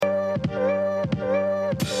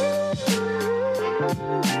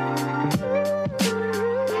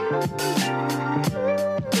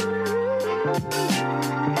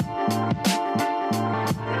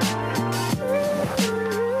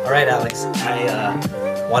guys.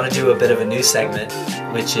 I want to do a bit of a new segment,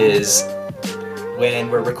 which is when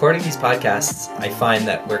we're recording these podcasts, I find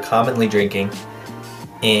that we're commonly drinking,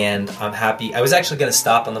 and I'm happy. I was actually going to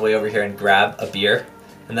stop on the way over here and grab a beer,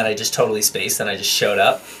 and then I just totally spaced, and I just showed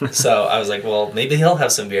up. So I was like, well, maybe he'll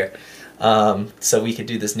have some beer, so we could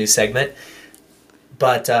do this new segment.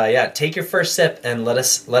 But yeah, take your first sip and let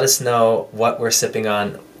us know what we're sipping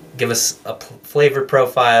on. Give us a flavor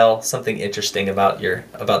profile, something interesting about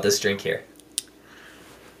this drink here.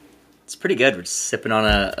 It's pretty good. We're just sipping on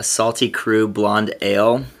a Salty Crew Blonde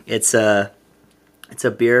Ale. It's a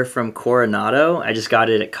beer from Coronado. I just got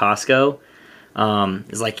it at Costco.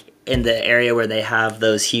 It's like in the area where they have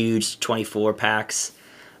those huge 24 packs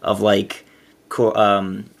of like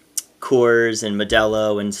Coors and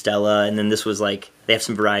Modelo and Stella, and then this was like they have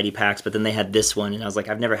some variety packs, but then they had this one, and I was like,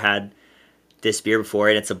 I've never had this beer before,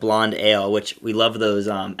 and it's a blonde ale, which we love those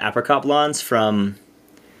apricot blondes from.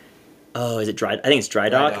 Oh, is it Dry? I think it's Dry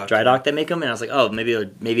Dock. Dry Dock that make them, and I was like, oh,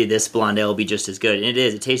 maybe this blonde ale will be just as good, and it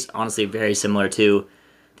is. It tastes honestly very similar to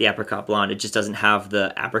the apricot blonde. It just doesn't have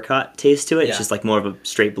the apricot taste to it. Yeah. It's just like more of a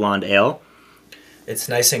straight blonde ale. It's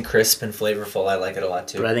nice and crisp and flavorful. I like it a lot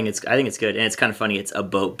too. But I think it's good, and it's kind of funny. It's a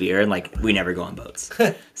boat beer, and like we never go on boats,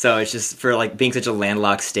 so it's just for like being such a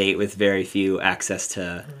landlocked state with very little access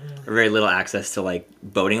to like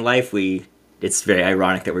boating life. It's very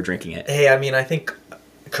ironic that we're drinking it. Hey, I mean, I think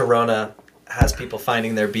Corona has people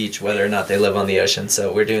finding their beach whether or not they live on the ocean,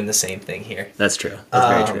 so we're doing the same thing here. That's true.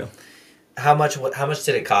 That's very true. How much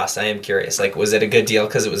did it cost? I am curious. Like, was it a good deal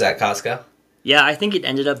because it was at Costco? Yeah, I think it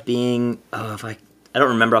ended up being. I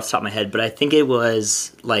don't remember off the top of my head, but I think it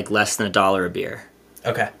was like less than $1 a beer.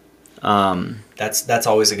 Okay. That's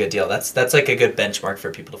always a good deal. That's like a good benchmark for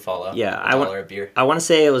people to follow. Yeah, $1 a beer. I want to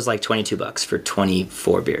say it was like $22 for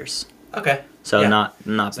 24 beers. Okay. So yeah. not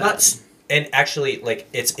bad. And actually, like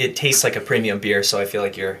it tastes like a premium beer, so I feel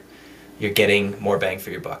like you're getting more bang for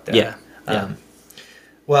your buck there. Yeah.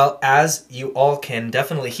 Well, as you all can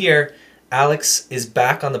definitely hear, Alex is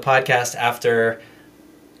back on the podcast after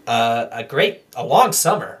a long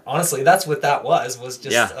summer. Honestly, that's what that was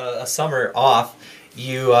just a summer off.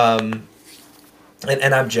 You and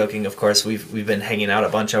I'm joking, of course. We've been hanging out a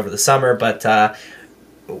bunch over the summer, but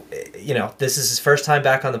this is his first time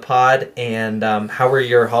back on the pod. And how were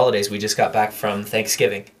your holidays? We just got back from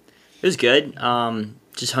Thanksgiving. It was good.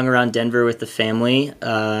 Just hung around Denver with the family.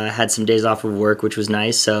 Had some days off of work, which was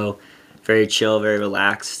nice. So very chill, very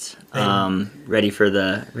relaxed. Ready for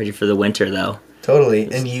the winter though.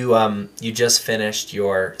 Totally. And you just finished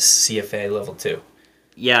your CFA level 2.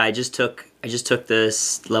 Yeah, I just took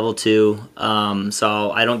this level 2.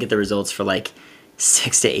 So I don't get the results for like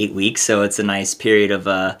 6 to 8 weeks. So it's a nice period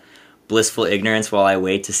of blissful ignorance while I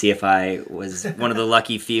wait to see if I was one of the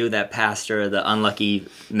lucky few that passed or the unlucky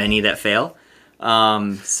many that fail.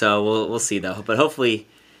 So we'll see though. But hopefully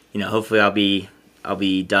I'll be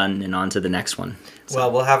done and on to the next one. So.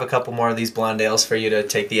 Well, we'll have a couple more of these blonde ales for you to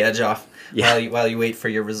take the edge off. Yeah. While you wait for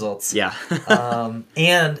your results. Yeah.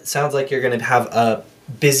 And sounds like you're going to have a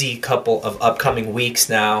busy couple of upcoming weeks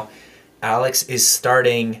now. Alex is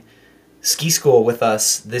starting ski school with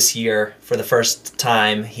us this year for the first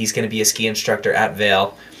time. He's going to be a ski instructor at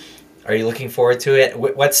Vail. Are you looking forward to it?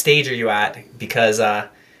 What stage are you at? Because I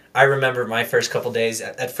remember my first couple days.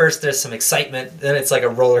 At first there's some excitement, then it's like a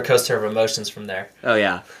roller coaster of emotions from there. Oh,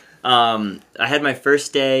 yeah. I had my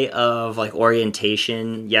first day of like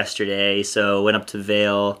orientation yesterday, so went up to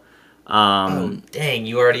Vail. Dang,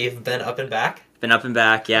 you already have been up and back? Been up and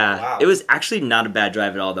back, yeah. Wow. It was actually not a bad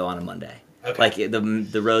drive at all though on a Monday. Okay. Like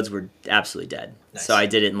the roads were absolutely dead. Nice. So I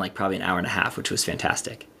did it in like probably an hour and a half, which was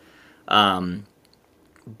fantastic.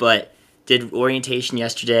 But did orientation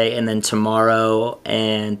yesterday, and then tomorrow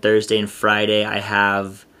and Thursday and Friday I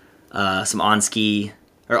have some on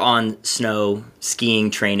snow skiing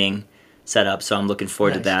training set up, so I'm looking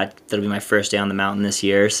forward to that. That'll be my first day on the mountain this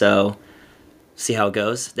year, so see how it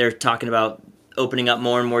goes. They're talking about opening up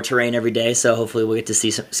more and more terrain every day, so hopefully we'll get to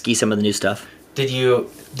ski some of the new stuff. Did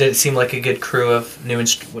it seem like a good crew of new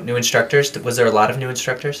instructors? Was there a lot of new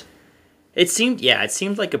instructors? It seemed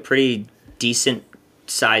like a pretty decent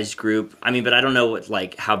sized group. I mean, but I don't know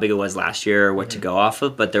how big it was last year or what to go off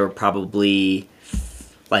of, but there were probably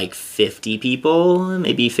like 50 people,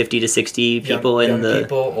 maybe 50 to 60 people young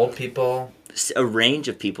people, old people. A range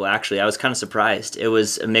of people, actually. I was kind of surprised. It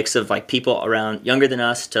was a mix of like people around younger than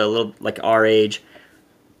us to a little like our age,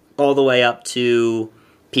 all the way up to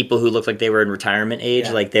people who looked like they were in retirement age.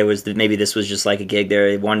 Yeah. Like maybe this was just like a gig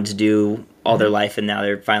they wanted to do all their life, and now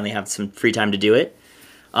they finally have some free time to do it.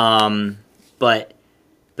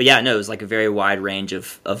 But yeah, no, it was like a very wide range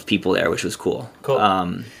of people there, which was cool.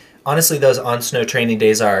 Cool. honestly, those on snow training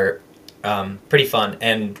days are pretty fun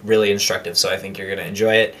and really instructive. So I think you're going to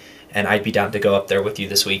enjoy it. And I'd be down to go up there with you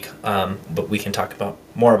this week. But we can talk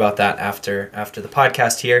more about that after the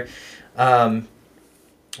podcast here.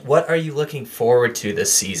 What are you looking forward to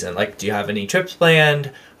this season? Like, do you have any trips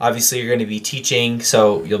planned? Obviously, you're going to be teaching,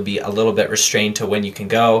 so you'll be a little bit restrained to when you can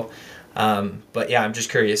go. But yeah, I'm just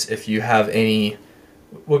curious if you have any.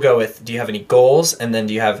 We'll go with. Do you have any goals, and then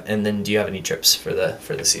do you have any trips for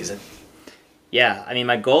the season? Yeah, I mean,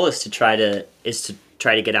 my goal is to try to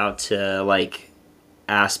get out to like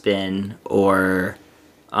Aspen or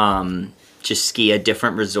just ski a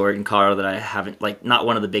different resort in Colorado that I haven't, like, not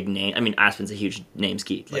one of the big names. I mean, Aspen's a huge name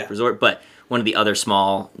ski resort, but one of the other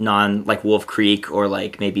small like Wolf Creek or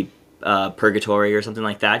like maybe Purgatory or something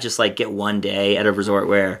like that. Just like get one day at a resort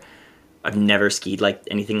where I've never skied like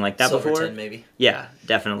anything like that before. Silverton, maybe. Yeah,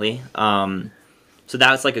 definitely. So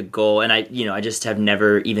that was like a goal, and I just have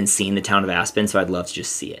never even seen the town of Aspen, so I'd love to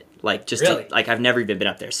just see it. Like, just really? I've never even been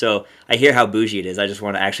up there, so I hear how bougie it is. I just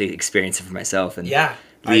want to actually experience it for myself and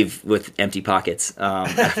leave with empty pockets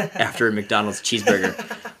after a McDonald's cheeseburger.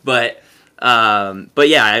 But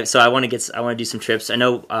yeah, so I want to do some trips. I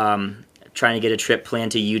know trying to get a trip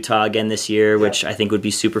planned to Utah again this year, which I think would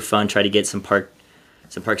be super fun. Try to get some Park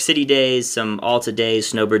City days, some Alta days,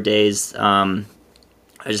 snowbird days.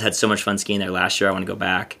 I just had so much fun skiing there last year. I want to go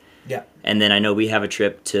back. Yeah. And then I know we have a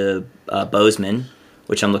trip to Bozeman,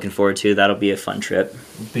 which I'm looking forward to. That'll be a fun trip.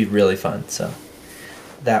 It'll be really fun. So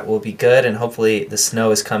that will be good, and hopefully the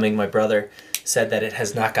snow is coming. My brother said that it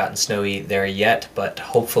has not gotten snowy there yet, but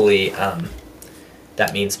hopefully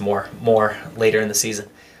that means more later in the season.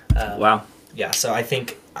 Wow. Yeah. So I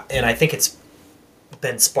think it's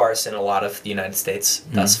been sparse in a lot of the United States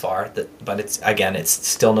thus far. But it's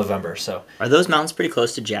still November. So are those mountains pretty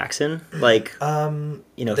close to Jackson? Like,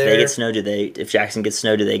 if they get snow, if Jackson gets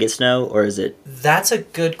snow, do they get snow, or is it? That's a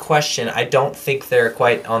good question. I don't think they're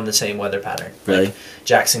quite on the same weather pattern. Really? Like,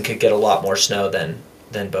 Jackson could get a lot more snow than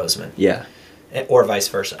Bozeman. Yeah. Or vice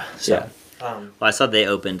versa. So, yeah. Well, I saw they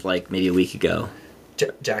opened like maybe a week ago.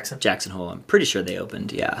 Jackson Hole. I'm pretty sure they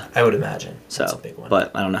opened. Yeah. I would imagine. So, that's a big one.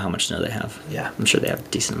 But I don't know how much snow they have. Yeah. I'm sure they have a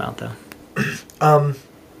decent amount though.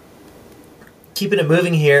 Keeping it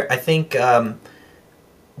moving here, I think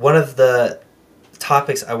one of the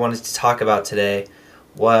topics I wanted to talk about today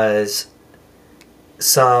was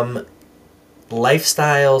some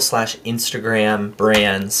lifestyle / Instagram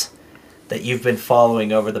brands that you've been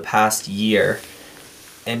following over the past year,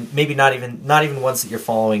 and maybe not even ones that you're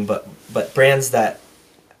following, but brands that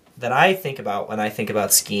I think about when I think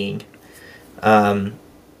about skiing. I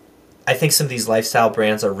think some of these lifestyle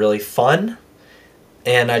brands are really fun,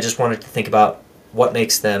 and I just wanted to think about what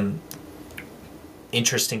makes them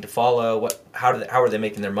interesting to follow. How are they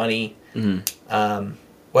making their money? Mm-hmm.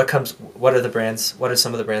 What are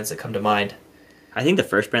some of the brands that come to mind? I think the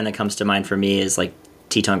first brand that comes to mind for me is like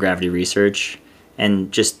Teton Gravity Research,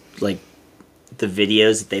 and just like the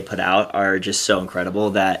videos that they put out are just so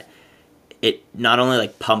incredible that it not only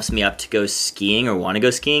like pumps me up to go skiing or want to go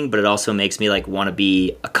skiing, but it also makes me like want to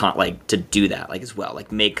be to do that like as well,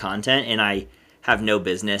 like make content. And I have no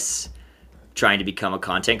business trying to become a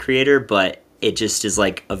content creator, but it just is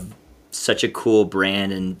like such a cool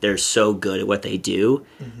brand, and they're so good at what they do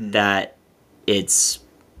that it's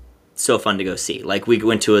so fun to go see. Like, we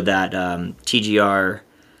went to that TGR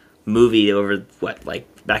movie over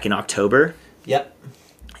back in October. Yep.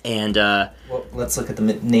 And well, let's look at the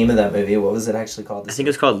name of that movie. What was it actually called? I think it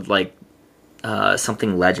was called like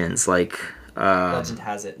something Legends, like Legend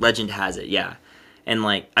Has It. Legend Has It, yeah. And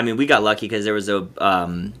like, I mean, we got lucky because there was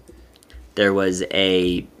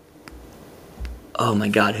a oh my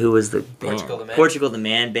god, who was the band? Portugal the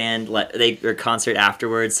Man band. They were concert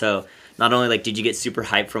afterwards, so not only like did you get super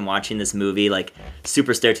hyped from watching this movie, like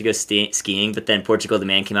super stoked to go skiing, but then Portugal the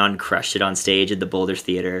Man came out and crushed it on stage at the Boulder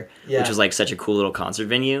Theater, which was like such a cool little concert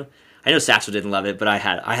venue. I know Satchel didn't love it, but I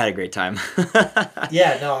had a great time.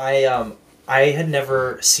 Yeah, no, I had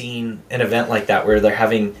never seen an event like that where they're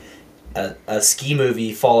having a ski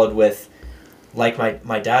movie followed with, like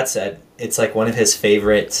my dad said, it's like one of his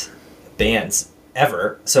favorite bands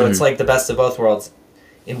ever. So it's like the best of both worlds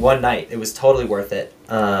in one night. It was totally worth it.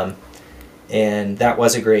 And that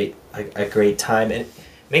was a great time. And it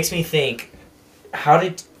makes me think, how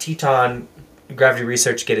did Teton Gravity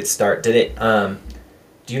Research get its start? Did it,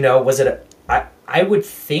 do you know, was it I would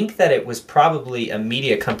think that it was probably a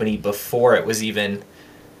media company before it was even,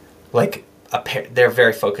 like, they're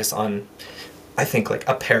very focused on, I think, like,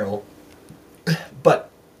 apparel. But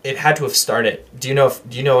it had to have started. Do you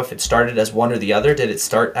know if it started as one or the other? Did it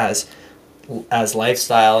start as as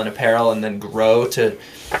lifestyle and apparel and then grow to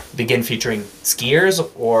begin featuring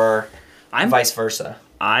skiers, or vice versa?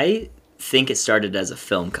 I think it started as a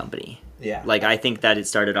film company. Yeah. Like, I think that it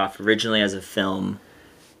started off originally as a film,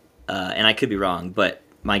 and I could be wrong, but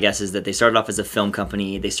my guess is that they started off as a film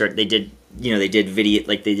company. They did video,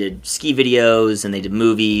 like they did ski videos and they did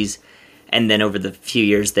movies, and then over the few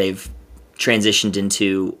years they've transitioned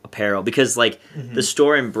into apparel, because like the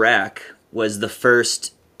store in Brack was the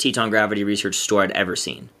first Teton Gravity Research store I'd ever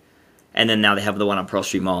seen, and then now they have the one on Pearl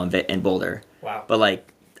Street Mall in Boulder. Wow. But like,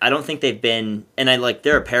 I don't think they've been, and I like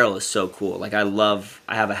their apparel is so cool. Like, I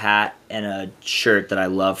have a hat and a shirt that I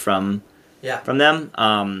love from them.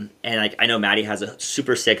 And like, I know Maddie has a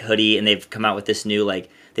super sick hoodie, and they've come out with this new, like,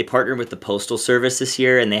 they partnered with the Postal Service this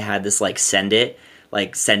year, and they had this like send it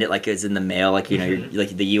like it's in the mail, like, you know, your, like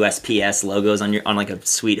the USPS logos on like a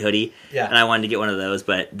sweet hoodie. Yeah. And I wanted to get one of those,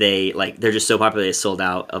 but they're just so popular they sold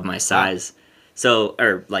out of my size. Wow. So,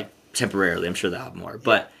 or like temporarily, I'm sure they'll have more,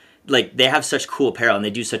 but like they have such cool apparel, and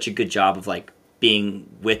they do such a good job of like being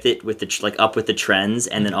with up with the trends,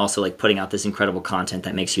 and then also like putting out this incredible content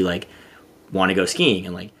that makes you like want to go skiing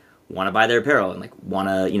and like want to buy their apparel and like want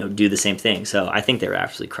to, you know, do the same thing. So I think they're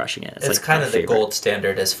absolutely crushing it. It's like kind of the gold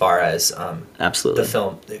standard as far as absolutely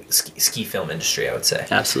the ski film industry, I would say.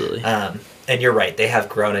 Absolutely. And you're right, they have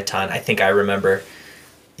grown a ton. I think I remember,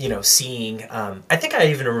 you know, seeing. I think I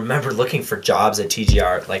even remember looking for jobs at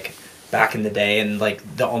TGR like back in the day, and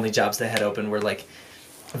like the only jobs they had open were like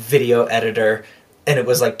video editor. And it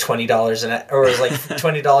was like $20 or it was like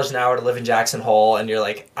 $20 an hour to live in Jackson Hole, and you're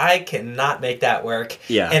like, I cannot make that work.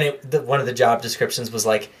 Yeah. And one of the job descriptions was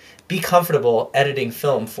like, be comfortable editing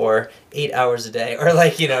film for 8 hours a day, or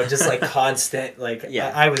like, you know, just like constant. Like,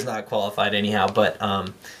 I was not qualified anyhow, but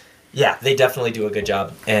yeah, they definitely do a good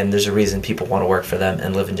job, and there's a reason people want to work for them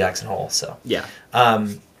and live in Jackson Hole. So yeah.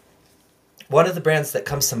 One of the brands that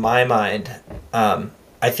comes to my mind,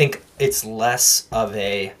 I think it's less of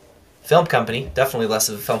a film company, definitely less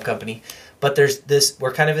of a film company, but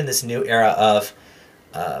we're kind of in this new era of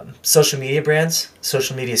social media brands,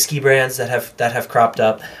 social media ski brands that have cropped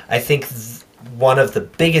up. I think one of the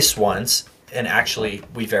biggest ones, and actually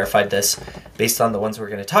we verified this based on the ones we're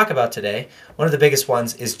going to talk about today, one of the biggest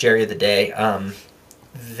ones is Jerry of the Day.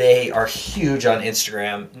 They are huge on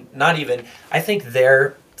Instagram. I think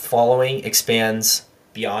their following expands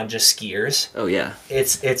beyond just skiers. Oh yeah.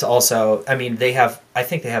 It's also, I mean, I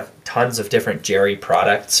think they have tons of different Jerry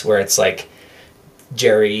products where it's like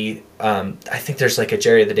Jerry, I think there's like a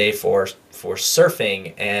Jerry of the Day for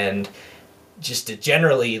surfing and just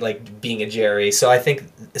generally like being a Jerry. So I think,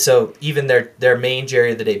 even their main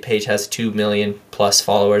Jerry of the Day page has 2 million plus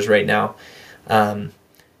followers right now. And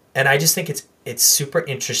I just think it's super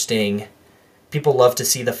interesting. People love to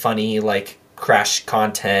see the funny, like, crash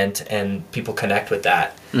content, and people connect with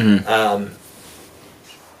that. Mm-hmm.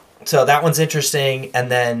 So that one's interesting.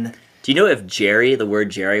 And then, do you know if the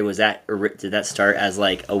word Jerry, did that start as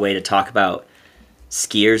like a way to talk about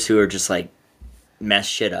skiers who are just like mess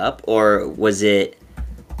shit up, or was it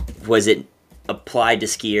applied to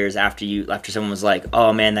skiers after someone was like,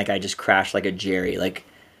 oh man, that guy just crashed like a Jerry? Like,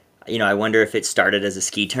 you know, I wonder if it started as a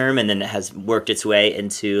ski term and then it has worked its way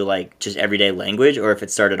into like just everyday language, or if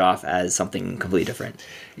it started off as something completely different.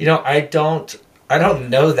 You know, I don't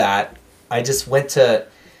know that. I just went to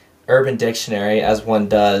Urban Dictionary, as one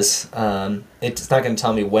does. It's not going to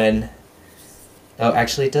tell me when. Oh,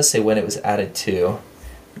 actually, it does say when it was added to.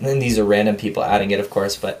 And then these are random people adding it, of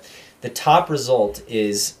course. But the top result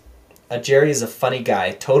is a Jerry is a funny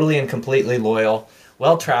guy, totally and completely loyal,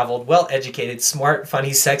 well-traveled, well-educated, smart,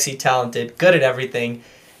 funny, sexy, talented, good at everything,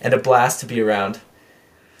 and a blast to be around.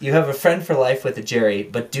 You have a friend for life with a Jerry,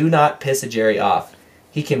 but do not piss a Jerry off.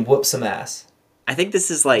 He can whoop some ass. I think this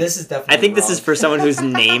is like... This is definitely I think wrong. This is for someone whose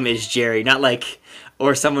name is Jerry, not like...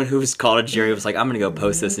 Or someone who's called a Jerry was like, I'm going to go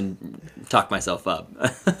post this and talk myself up.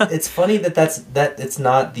 It's funny that it's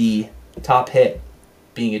not the top hit,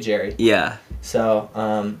 being a Jerry. Yeah. So,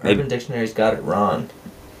 Urban Dictionary's got it wrong.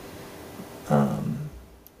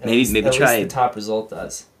 Maybe try the top result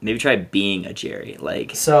does. Maybe try being a Jerry,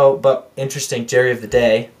 like. So, but interesting. Jerry of the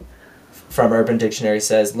Day from Urban Dictionary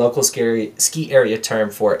says local ski area term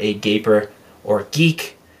for a gaper or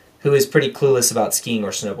geek who is pretty clueless about skiing or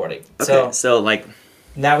snowboarding. Okay, so like.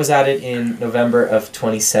 And that was added in November of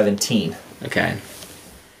 2017. Okay.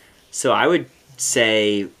 So I would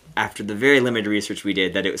say, after the very limited research we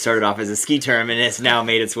did, that it started off as a ski term and it's now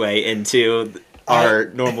made its way into our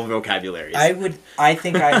normal vocabularies. I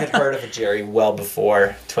think I had heard of a Jerry well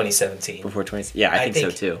before 2017. Yeah, I think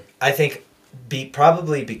so too. I think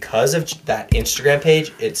probably because of that Instagram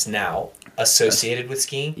page, it's now associated with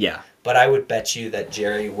skiing. Yeah. but I would bet you that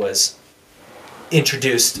Jerry was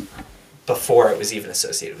introduced before it was even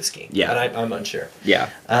associated with skiing. Yeah. But I'm unsure. Yeah.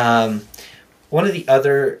 One of the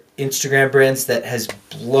other Instagram brands that has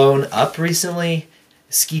blown up recently,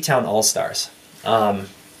 Ski Town All Stars.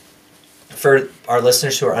 For our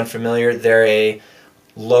listeners who are unfamiliar, they're a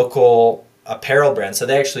local apparel brand. So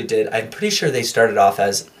they actually did, I'm pretty sure they started off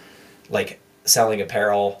as like selling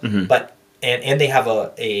apparel, but and they have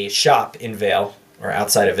a shop in Vail or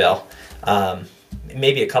outside of Vail.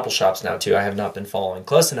 Maybe a couple shops now too. I have not been following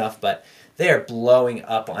close enough, but they are blowing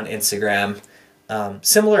up on Instagram.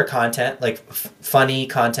 Similar content, like funny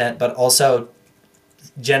content, but also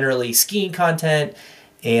generally skiing content.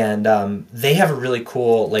 And they have a really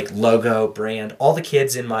cool like logo brand. All the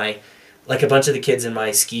kids in my, like a bunch of the kids in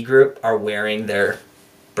my ski group are wearing their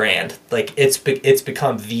brand. Like it's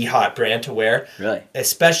become the hot brand to wear. Really?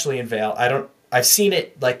 Especially in Vail. I've seen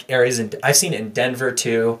it like areas I've seen it in Denver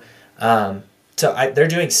too. They're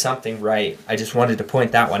doing something right. I just wanted to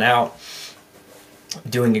point that one out.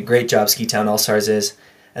 Doing a great job, Ski Town All Stars is.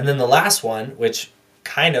 And then the last one, which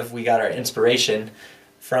kind of we got our inspiration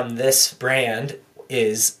from this brand,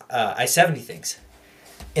 is I-70 Things.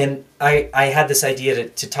 And I had this idea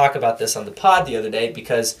to talk about this on the pod the other day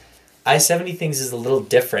because I-70 Things is a little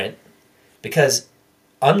different because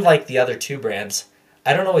unlike the other two brands,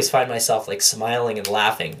 I don't always find myself like smiling and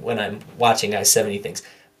laughing when I'm watching I-70 Things.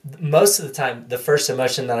 Most of the time, the first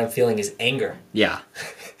emotion that I'm feeling is anger. Yeah.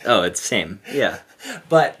 Oh, it's the same. Yeah.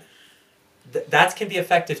 But that can be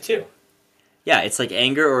effective too. Yeah, it's like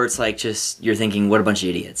anger, or it's like just you're thinking, what a bunch of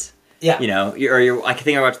idiots. Yeah. You know, I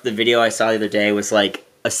think I watched the video I saw the other day was like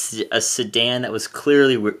a sedan that was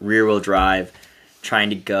clearly rear-wheel drive trying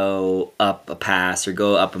to go up a pass or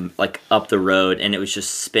go up up the road, and it was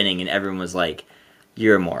just spinning, and everyone was like,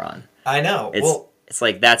 you're a moron. I know. It's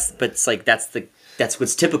like that's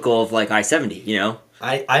what's typical of like I-70, you know?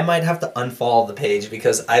 I might have to unfollow the page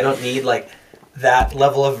because I don't need like that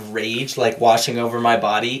level of rage like washing over my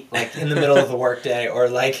body like in the middle of the workday, or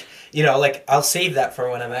like, you know, like I'll save that for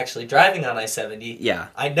when I'm actually driving on I-70. Yeah.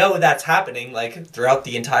 I know that's happening like throughout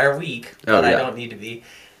the entire week, but I don't need to be.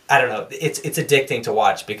 I don't know. It's addicting to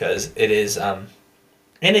watch because it is and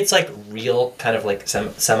it's like real kind of like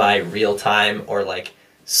semi real time or like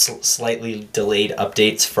slightly delayed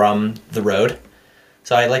updates from the road.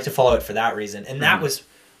 So I like to follow it for that reason. And that was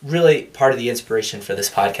really part of the inspiration for this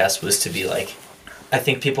podcast, was to be like, I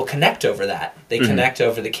think people connect over that. They connect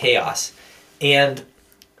over the chaos. And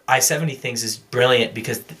I-70 Things is brilliant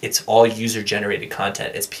because it's all user-generated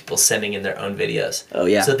content. It's people sending in their own videos. Oh,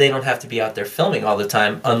 yeah. So they don't have to be out there filming all the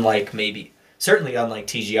time, certainly unlike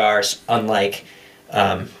TGRs, unlike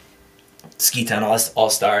Ski Town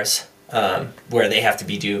All-Stars, where they have to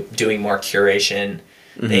be doing more curation.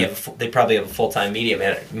 They probably have a full-time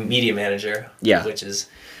media manager, which is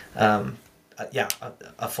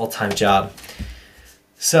a full-time job.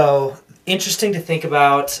 So interesting to think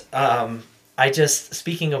about.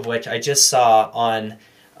 Speaking of which, I just saw on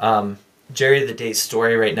Jerry the Day's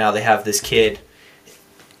story right now, they have this kid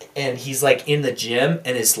and he's like in the gym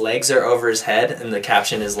and his legs are over his head and the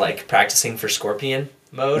caption is like practicing for scorpion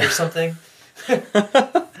mode or something.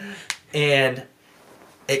 And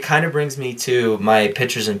it kind of brings me to my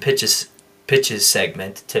pitchers and pitches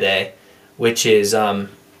segment today, which is a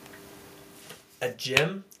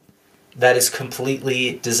gym that is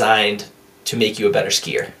completely designed to make you a better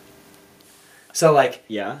skier. So like,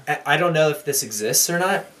 I don't know if this exists or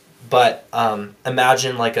not, but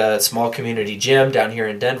imagine like a small community gym down here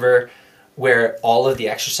in Denver where all of the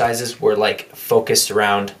exercises were like focused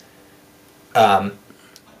around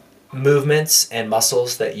movements and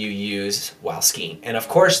muscles that you use while skiing. And of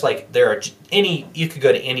course, like you could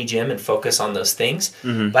go to any gym and focus on those things.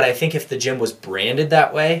 But I think if the gym was branded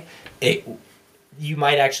that way, you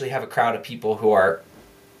might actually have a crowd of people who are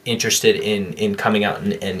interested in coming out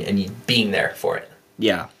and being there for it.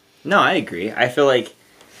 Yeah. No, I agree. I feel like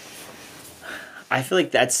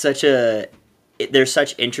that's there's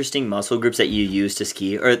such interesting muscle groups that you use to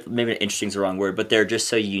ski, or maybe interesting is the wrong word, but they're just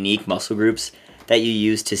so unique muscle groups that you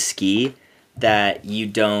use to ski that you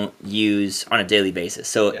don't use on a daily basis.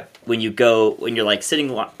 So when you're like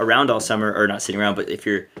sitting around all summer, or not sitting around, but if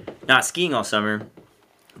you're not skiing all summer,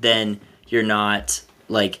 then you're not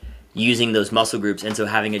like using those muscle groups. And so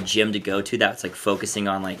having a gym to go to that's like focusing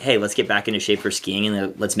on like, hey, let's get back into shape for skiing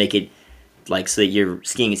and let's make it like so that your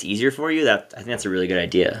skiing is easier for you. I think that's a really good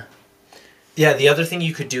idea. Yeah, the other thing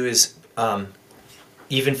you could do is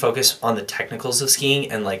even focus on the technicals of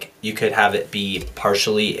skiing, and like you could have it be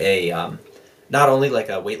partially a not only like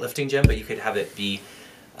a weightlifting gym, but you could have it be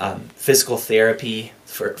physical therapy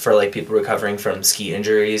for like people recovering from ski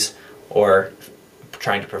injuries, or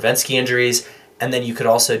trying to prevent ski injuries. And then you could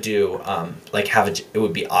also do it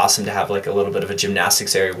would be awesome to have like a little bit of a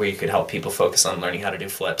gymnastics area where you could help people focus on learning how to do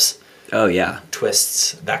flips. Oh yeah,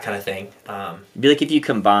 twists, that kind of thing. It'd be like if you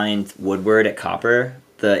combined Woodward at Copper,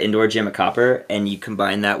 the indoor gym at Copper, and you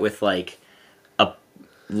combine that with like a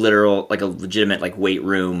literal, like a legitimate like weight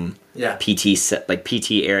room, PT set, like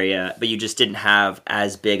PT area, but you just didn't have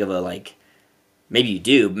as big of a like. Maybe you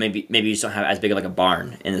do. Maybe you just don't have as big of like a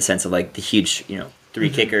barn in the sense of like the huge, 3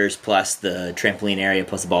 kickers plus the trampoline area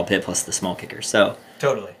plus the ball pit plus the small kickers. So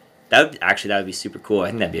totally, that would be super cool. I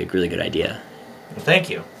think that'd be a really good idea. Well, thank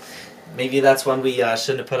you. Maybe that's one we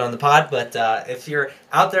shouldn't have put on the pod, but if you're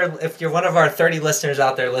out there, if you're one of our 30 listeners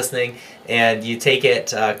out there listening and you take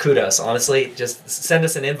it, kudos. Honestly, just send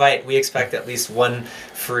us an invite. We expect at least one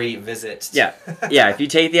free visit. Yeah. If you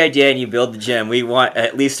take the idea and you build the gym, we want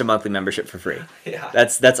at least a monthly membership for free. Yeah.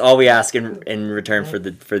 That's all we ask in return for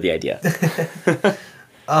the idea.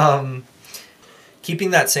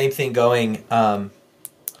 Keeping that same thing going,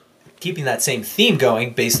 keeping that same theme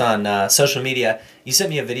going based on social media. You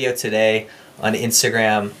sent me a video today on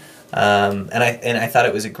Instagram, and I thought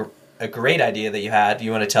it was a great idea that you had. Do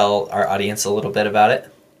you want to tell our audience a little bit about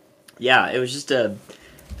it? Yeah, it was just a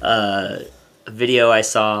video I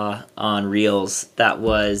saw on Reels that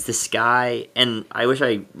was this guy, and I wish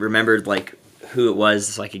I remembered like who it was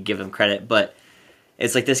so I could give them credit, but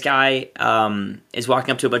it's like this guy is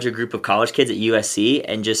walking up to a bunch of group of college kids at USC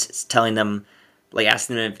and just telling them, like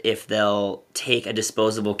asking them if they'll take a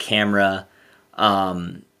disposable camera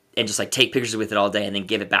and just like take pictures with it all day and then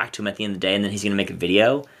give it back to him at the end of the day, and then he's gonna make a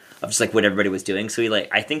video of just like what everybody was doing. So it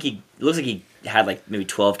looks like he had like maybe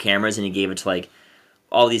 12 cameras and he gave it to like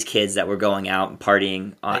all these kids that were going out and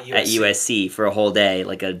partying at USC for a whole day,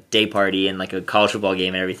 like a day party and like a college football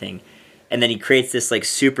game and everything. And then he creates this like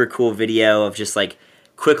super cool video of just like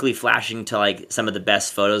quickly flashing to like some of the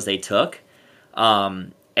best photos they took.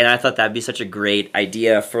 And I thought that'd be such a great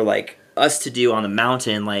idea for like us to do on the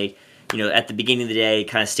mountain, like, at the beginning of the day,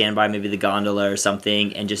 kind of stand by maybe the gondola or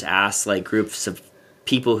something and just ask like groups of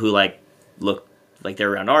people who like look like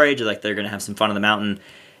they're around our age or like they're going to have some fun on the mountain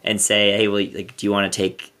and say, hey, well, like, do you want to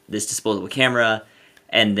take this disposable camera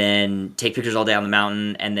and then take pictures all day on the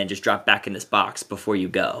mountain and then just drop back in this box before you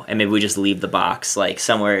go? And maybe we just leave the box like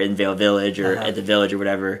somewhere in Vail Village or at the village or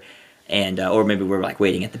whatever. And, or maybe we're like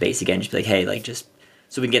waiting at the base again, just be like, hey, like just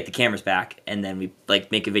so we can get the cameras back. And then we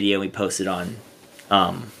like make a video and we post it on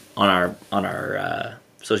our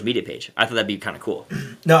social media page. I thought that'd be kind of cool.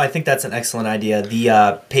 No, I think that's an excellent idea.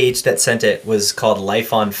 The page that sent it was called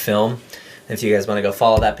Life on Film, if you guys want to go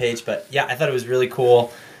follow that page. But yeah, I thought it was really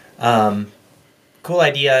cool. Cool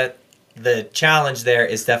idea. The challenge there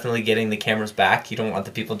is definitely getting the cameras back. You don't want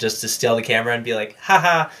the people just to steal the camera and be like,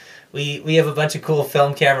 haha, we have a bunch of cool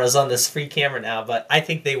film cameras on this free camera now. But I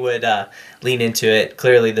think they would lean into it.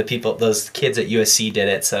 Clearly those kids at USC did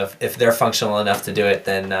it. So if they're functional enough to do it,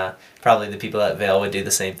 then probably the people at Vail would do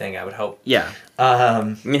the same thing, I would hope. Yeah.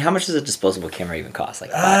 I mean, how much does a disposable camera even cost?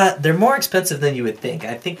 Like they're more expensive than you would think.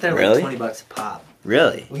 I think they're really? like $20 a pop.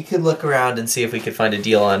 Really? We could look around and see if we could find a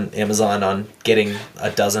deal on Amazon on getting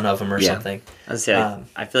a dozen of them or something. I was saying,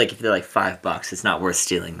 I feel like if they're like $5, it's not worth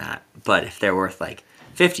stealing that. But if they're worth like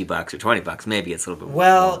 $50 or $20, maybe it's a little bit more.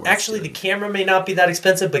 Well, actually, the camera may not be that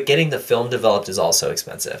expensive, but getting the film developed is also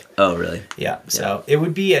expensive. Oh, really? Yeah. So it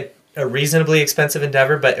would be a reasonably expensive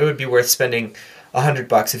endeavor, but it would be worth spending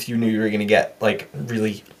 $100 if you knew you were going to get like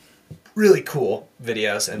really, really cool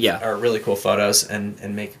videos and or really cool photos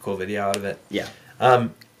and make a cool video out of it. Yeah.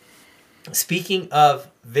 Speaking of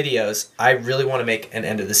videos, I really want to make an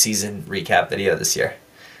end of the season recap video this year.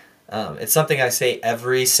 It's something I say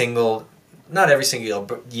not every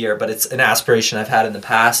single year, but it's an aspiration I've had in the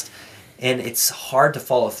past, and it's hard to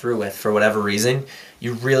follow through with for whatever reason.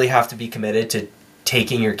 You really have to be committed to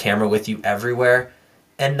taking your camera with you everywhere,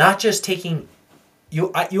 and not just taking.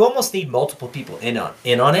 You almost need multiple people in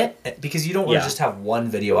on it, because you don't want to just have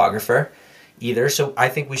one videographer either. So I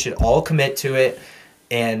think we should all commit to it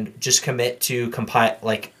and just commit to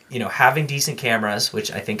having decent cameras,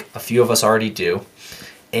 which I think a few of us already do,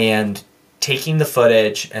 and taking the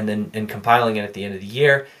footage and compiling it at the end of the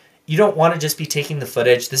year. You don't want to just be taking the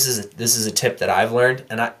footage. This is a tip that I've learned,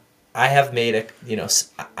 and I have made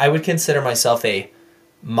I would consider myself a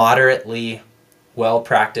moderately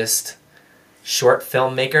well-practiced short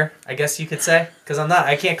filmmaker, I guess you could say, because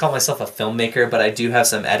I can't call myself a filmmaker, but I do have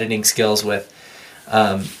some editing skills with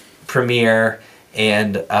Premiere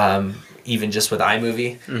and even just with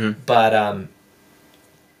iMovie. Mm-hmm. But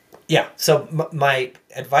so my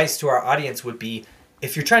advice to our audience would be,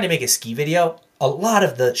 if you're trying to make a ski video, a lot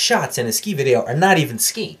of the shots in a ski video are not even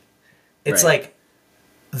skiing. It's like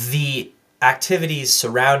the activities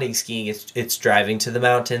surrounding skiing. It's driving to the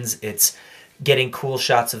mountains. It's getting cool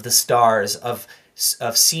shots of the stars, of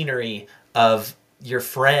scenery, of your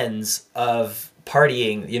friends, of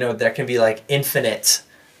partying. You know, there can be like infinite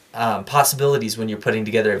possibilities when you're putting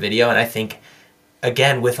together a video. And I think,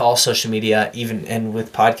 again, with all social media, even and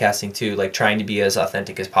with podcasting too, like trying to be as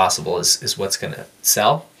authentic as possible is what's going to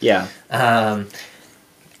sell. Yeah.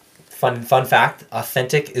 Fun fact,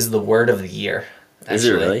 authentic is the word of the year. Actually. Is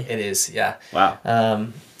it really? It is, yeah.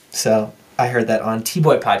 Wow. So I heard that on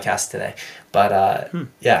T-Boy podcast today. But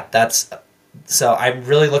yeah, so I'm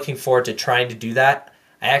really looking forward to trying to do that.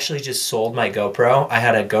 I actually just sold my GoPro. I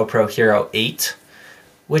had a GoPro Hero 8,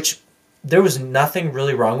 which there was nothing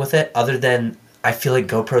really wrong with it other than I feel like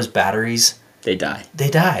GoPro's batteries... They die. They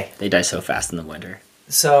die so fast in the winter.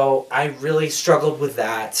 So I really struggled with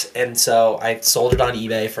that, and so I sold it on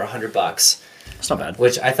eBay for $100. That's not bad.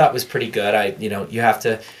 Which I thought was pretty good. You have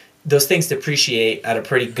to... Those things depreciate at a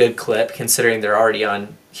pretty good clip considering they're already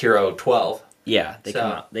on Hero 12. Yeah, they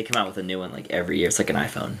come out with a new one like every year. It's like an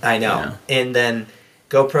iPhone. I know. You know? And then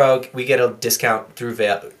GoPro, we get a discount through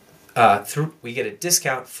Vail. We get a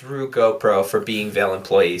discount through GoPro for being Vail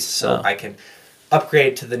employees, so I can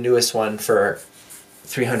upgrade to the newest one for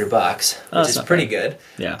 $300, which is pretty good.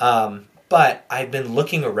 Yeah. But I've been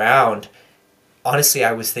looking around. Honestly,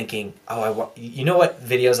 I was thinking, you know what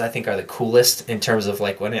videos I think are the coolest in terms of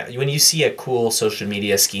like when you see a cool social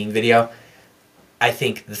media skiing video, I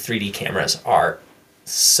think the 3D cameras are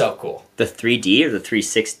so cool. The 3D or the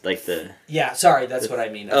 360, like the... Yeah, sorry, that's what I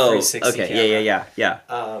mean. A 360 camera.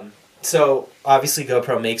 Yeah. So obviously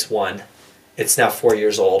GoPro makes one. It's now 4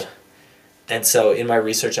 years old. And so in my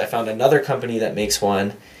research, I found another company that makes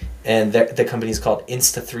one, and the company is called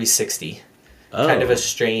Insta360. Oh. Kind of a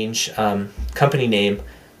strange company name,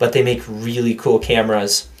 but they make really cool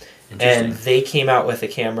cameras. And they came out with a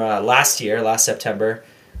camera last September,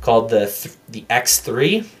 called the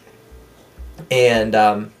X3.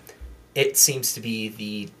 And it seems to be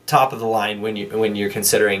the top of the line when you're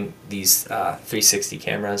considering these 360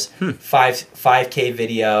 cameras. 5K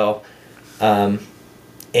video,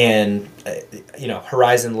 and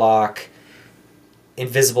horizon lock,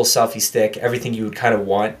 invisible selfie stick, everything you would kind of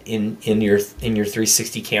want in your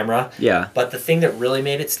 360 camera. Yeah. But the thing that really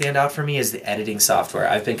made it stand out for me is the editing software.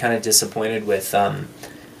 I've been kind of disappointed with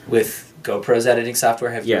GoPro's editing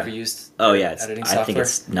software. Have you ever used editing software? I think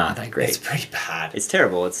it's not that great. It's pretty bad. It's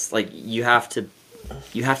terrible. It's like you have to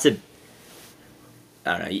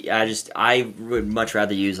I don't know. I would much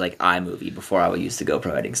rather use like iMovie before I would use the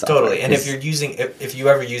GoPro editing software. Totally. And if you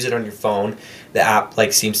ever use it on your phone, the app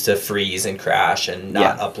like seems to freeze and crash and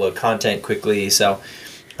not upload content quickly. So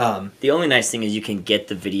the only nice thing is you can get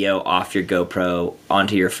the video off your GoPro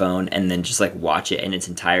onto your phone and then just like watch it in its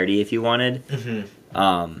entirety if you wanted.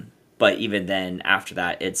 Mm-hmm. But even then, after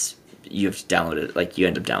that, you have to download it. Like you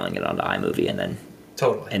end up downloading it onto iMovie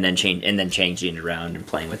and then changing it around and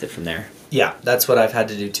playing with it from there. Yeah, that's what I've had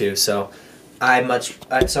to do too. So I'm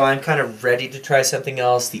kind of ready to try something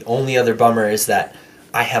else. The only other bummer is that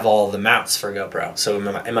I have all the mounts for GoPro. So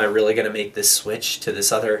am I really going to make this switch to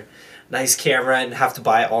this other nice camera and have to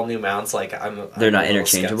buy all new mounts? Like they're not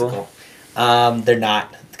interchangeable. They're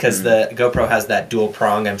not, because the GoPro has that dual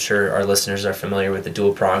prong. I'm sure our listeners are familiar with the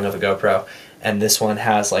dual prong of a GoPro, and this one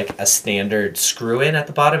has like a standard screw in at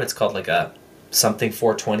the bottom. It's called like a something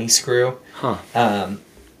 420 screw.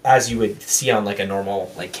 As you would see on like a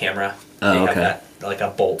normal like camera. They have that like a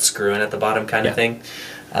bolt screw in at the bottom kind of thing.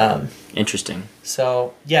 Interesting.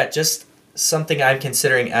 So yeah, just something I'm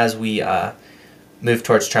considering as we move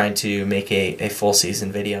towards trying to make a full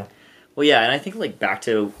season video. Well, yeah, and I think like back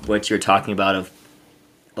to what you were talking about of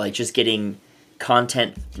like just getting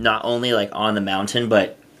content not only like on the mountain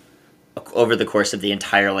but over the course of the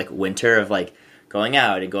entire like winter of like going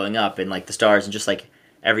out and going up and like the stars and just like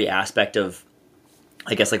every aspect of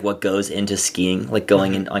I guess like what goes into skiing, like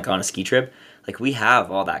going in like on a ski trip. Like we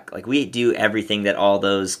have all that. Like we do everything that all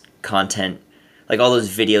those content, like all those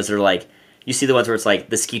videos are like. You see the ones where it's like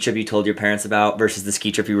the ski trip you told your parents about versus the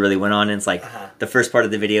ski trip you really went on, and it's like the first part of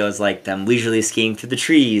the video is like them leisurely skiing through the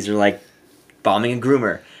trees or like bombing a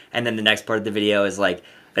groomer, and then the next part of the video is like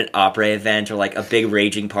an opera event or like a big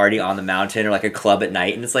raging party on the mountain or like a club at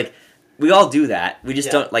night, and it's like. We all do that. We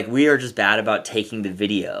just don't like. We are just bad about taking the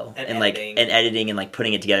video and like editing and like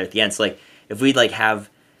putting it together at the end. So like, if we like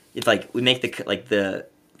if like we make the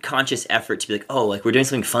conscious effort to be like, oh, like we're doing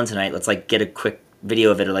something fun tonight. Let's like get a quick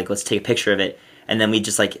video of it, or like let's take a picture of it, and then we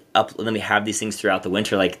just like then we have these things throughout the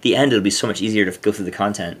winter. Like at the end, it'll be so much easier to go through the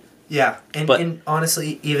content. Yeah, and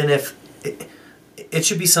honestly, even if it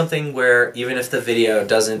should be something where even if the video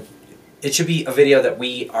doesn't it should be a video that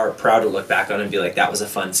we are proud to look back on and be like, that was a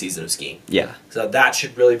fun season of skiing. Yeah. So that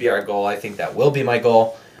should really be our goal. I think that will be my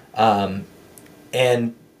goal.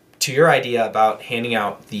 And to your idea about handing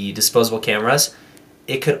out the disposable cameras,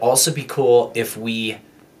 it could also be cool if we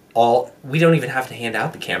don't even have to hand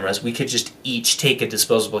out the cameras. We could just each take a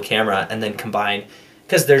disposable camera and then combine,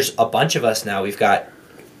 because there's a bunch of us now. We've got,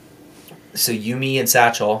 so Yumi and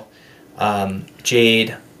Satchel,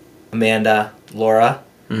 Jade, Amanda, Laura.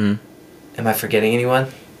 Mm-hmm. Am I forgetting anyone?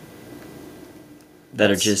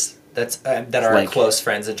 That are like, close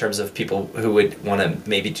friends in terms of people who would want to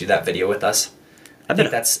maybe do that video with us. I think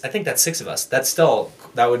that's 6 of us.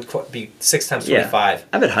 That would be 6 times 25. Yeah.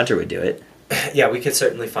 I bet Hunter would do it. Yeah, we could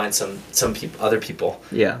certainly find some other people.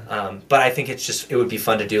 Yeah. But I think it would be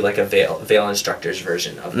fun to do like a Vail Instructor's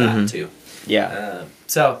version of that too. Yeah.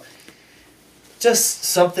 So just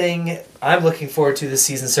something I'm looking forward to this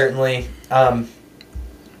season, certainly.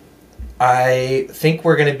 I think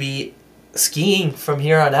we're going to be skiing from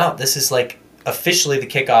here on out. This is like officially the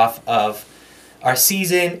kickoff of our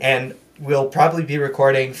season, and we'll probably be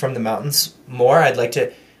recording from the mountains more.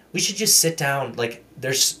 We should just sit down. Like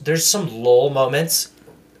there's some lull moments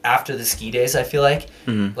after the ski days, I feel like.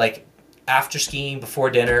 Mm-hmm. Like after skiing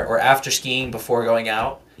before dinner or after skiing before going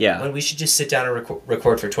out. Yeah. When we should just sit down and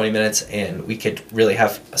record for 20 minutes, and we could really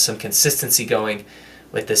have some consistency going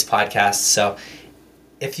with this podcast. So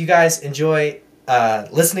if you guys enjoy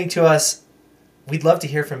listening to us, we'd love to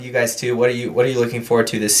hear from you guys too. What are you looking forward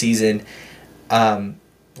to this season?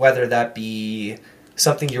 Whether that be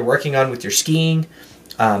something you're working on with your skiing,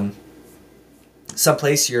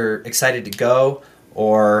 someplace you're excited to go,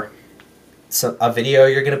 or a video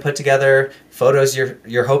you're going to put together, photos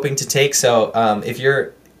you're hoping to take. So if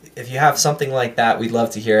you have something like that, we'd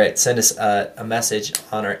love to hear it. Send us a message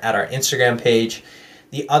at our Instagram page.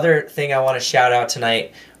 The other thing I want to shout out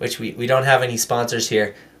tonight, which we don't have any sponsors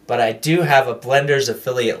here, but I do have a Blenders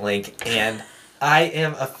affiliate link, and I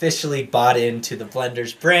am officially bought into the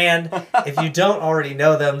Blenders brand. If you don't already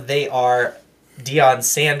know them, they are Deion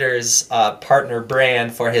Sanders' partner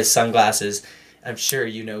brand for his sunglasses. I'm sure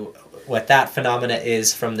you know what that phenomena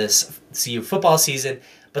is from this CU football season,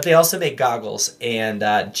 but they also make goggles, and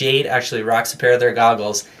Jade actually rocks a pair of their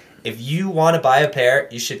goggles. If you want to buy a pair,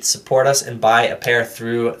 you should support us and buy a pair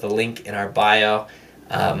through the link in our bio.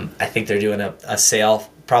 I think they're doing a sale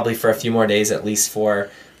probably for a few more days, at least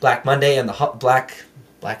for Black Monday and the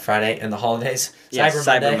Black Friday and the holidays. Yeah,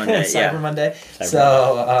 Cyber Monday. Cyber Monday.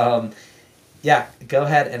 So, go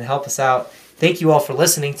ahead and help us out. Thank you all for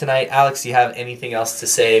listening tonight. Alex, do you have anything else to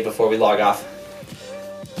say before we log off?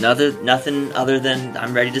 Nothing other than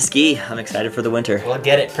I'm ready to ski. I'm excited for the winter. Well,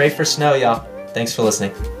 get it. Pray for snow, y'all. Thanks for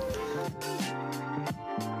listening.